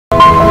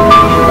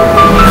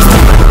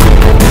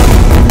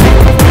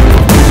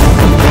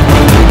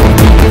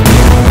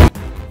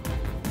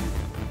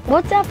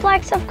What's that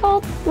black stuff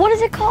called? What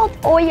is it called?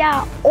 Oh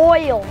yeah,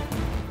 oil.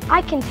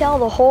 I can tell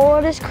the whole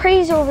world is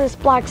crazy over this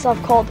black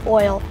stuff called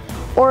oil.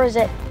 Or is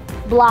it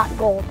black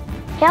gold?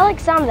 Hey, I like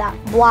some of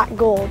that black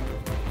gold.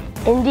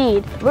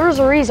 Indeed, there's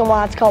a reason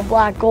why it's called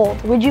black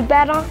gold. Would you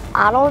bet on?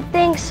 I don't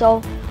think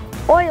so.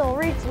 Oil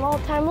reaches an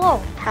all-time low.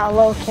 How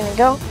low can it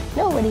go?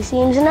 Nobody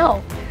seems to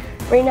know.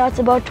 Right now it's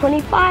about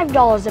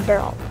 $25 a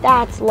barrel.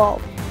 That's low.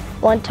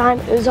 One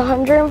time it was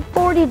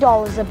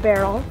 $140 a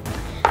barrel.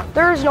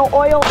 There's no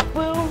oil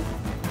boom.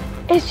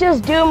 It's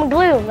just doom and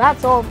gloom.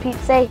 That's all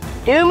people say.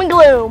 Doom and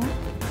gloom.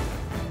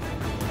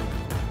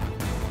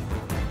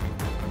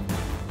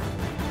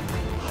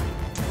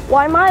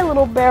 Why my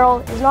little barrel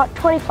is not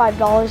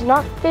 $25,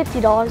 not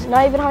 $50,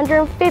 not even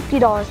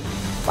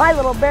 $150. My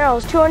little barrel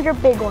is 200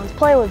 big ones,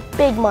 playing with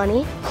big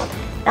money.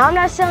 Now I'm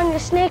not selling you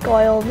snake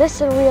oil. This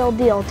is a real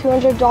deal.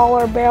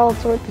 $200 barrel,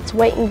 it's worth its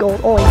weight in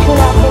gold. Only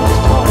 2.5 inches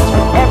tall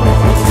for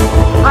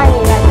everything. I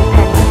need that.